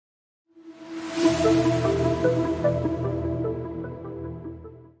I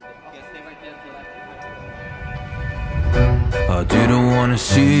didn't wanna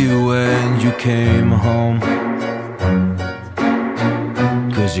see you when you came home,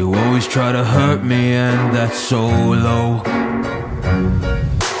 'cause you always try to hurt me, and that's so low.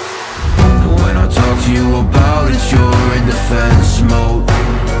 When I talk to you about it, you're in defense mode.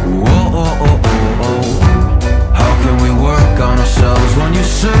 Whoa, oh, oh, oh, oh. How can we work on ourselves when you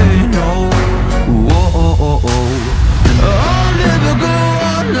say no? Whoa, oh, oh, oh. I'll never go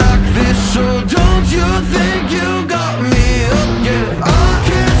on like this, so don't you think you got me up? Yeah, I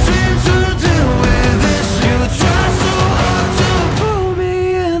can't seem to deal with this. You try so hard to pull me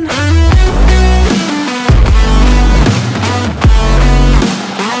in.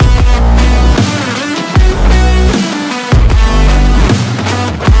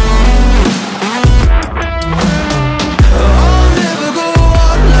 I'll never go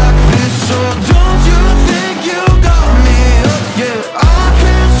on like this, so don't you think you got me up? Yeah, I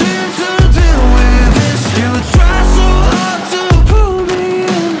can't seem to deal with this. You try so hard to pull me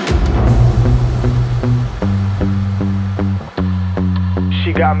in. She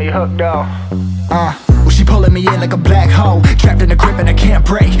got me hooked up. Well, she pulling me in like a black hole, trapped in a grip and I can't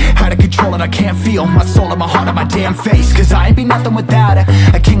break. Out of control and I can't feel my soul and my heart on my damn face. 'Cause I ain't be nothing without her.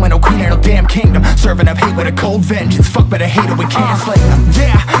 A king with no queen and no damn kingdom, serving up hate with a cold vengeance. Fuck, but I hate her, we can't slay them.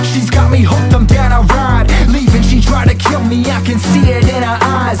 Yeah, she's got me hooked, I'm down, I ride. Leaving, she tried to kill me, I can see it in her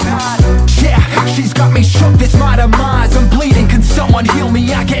eyes. Yeah, she's got me shook, this my demise. I'm bleeding, can someone heal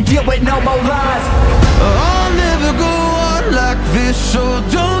me? I can't deal with no more lies. I'll never go on like this, so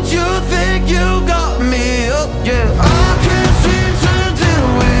don't you think you got me up? Yeah, I can't seem to deal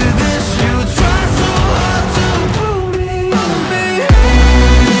with this. You try so hard to pull me up.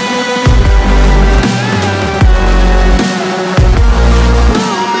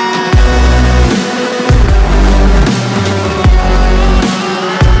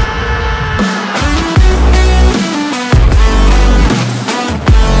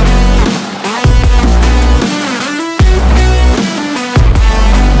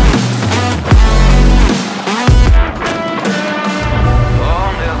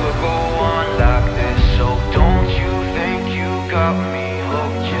 I'll never go on like this, so don't you think you got me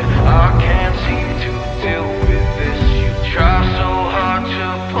hooked? Yeah, I can't seem to deal with this. You try so hard to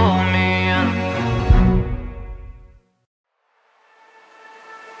pull me in.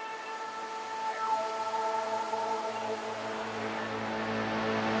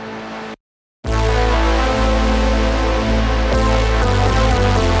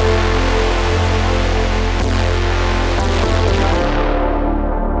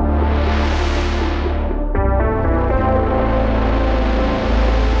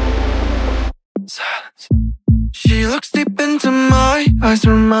 Silence. She looks deep into my eyes,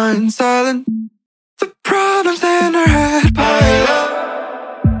 remain silent. The problems in her head pile up.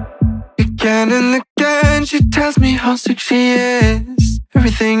 Again and again she tells me how sick she is.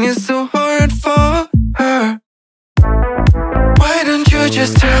 Everything is so hard for her. Why don't you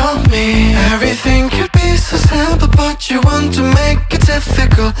just tell me? Everything could be so simple, but you want to make it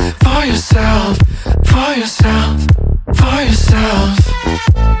difficult for yourself, for yourself, for yourself,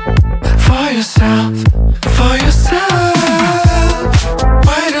 for yourself, for yourself.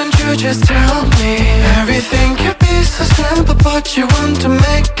 Why don't you just tell me? Everything could be so simple, but you want to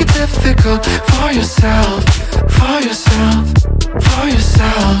make it difficult for yourself, for yourself, for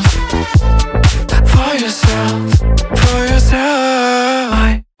yourself, for yourself, for yourself.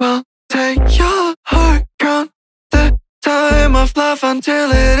 I will take your heart, count the time of love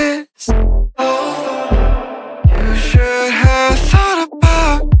until it is over. You should have thought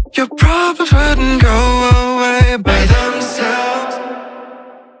about your problems wouldn't go away by themselves.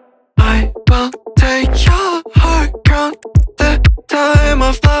 I will take your heart, count the time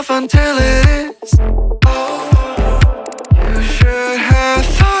of love until it is over. You should have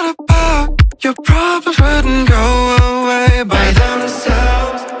thought about your problems wouldn't go away by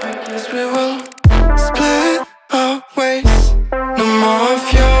themselves. I guess we will split our ways. No more of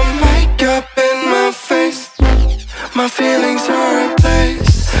your makeup in my face. My feelings are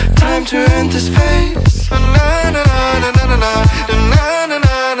replaced. Time to end this phase. Na na na na na na na na na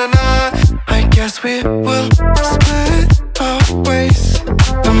na na na. I guess we will split our ways.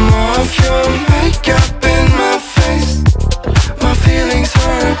 No more of your makeup in my face. My feelings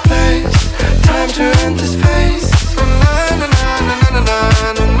are replaced. Time to end this phase. Na na na na na na na na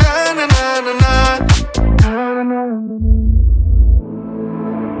na na na na.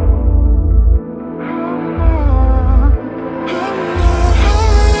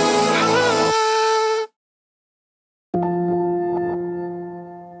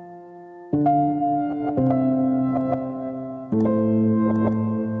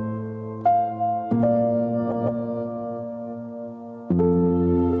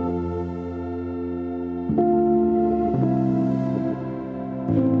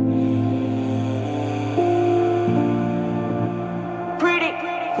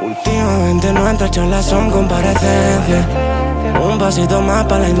 Últimamente nuestras charlas son comparecencias. Un pasito más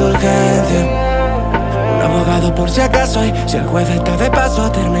para la indulgencia. Un abogado por si acaso, y si el juez está de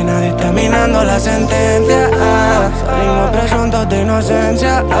paso termina dictaminando la sentencia. Salimos presuntos de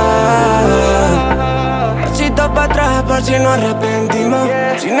inocencia. Pasito para atrás por si nos arrepentimos.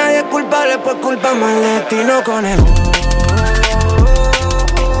 Si nadie es culpable, pues culpamos al destino con el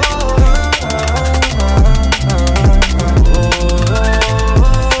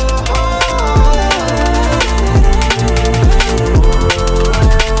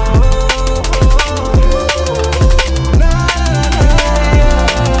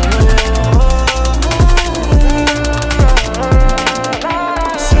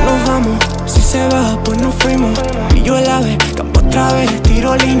pues nos fuimos. Y yo el ave, campo otra vez,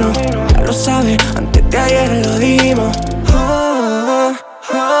 tiro lino. Ya lo sabes, antes de ayer lo dijimos.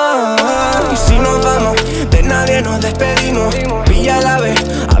 Y si nos vamos, de nadie nos despedimos. Pilla el ave,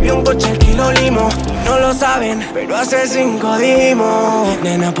 había un coche aquí lo limos. No lo saben, pero hace 5 dimos.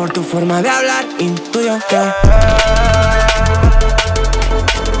 Nena, por tu forma de hablar, intuyo que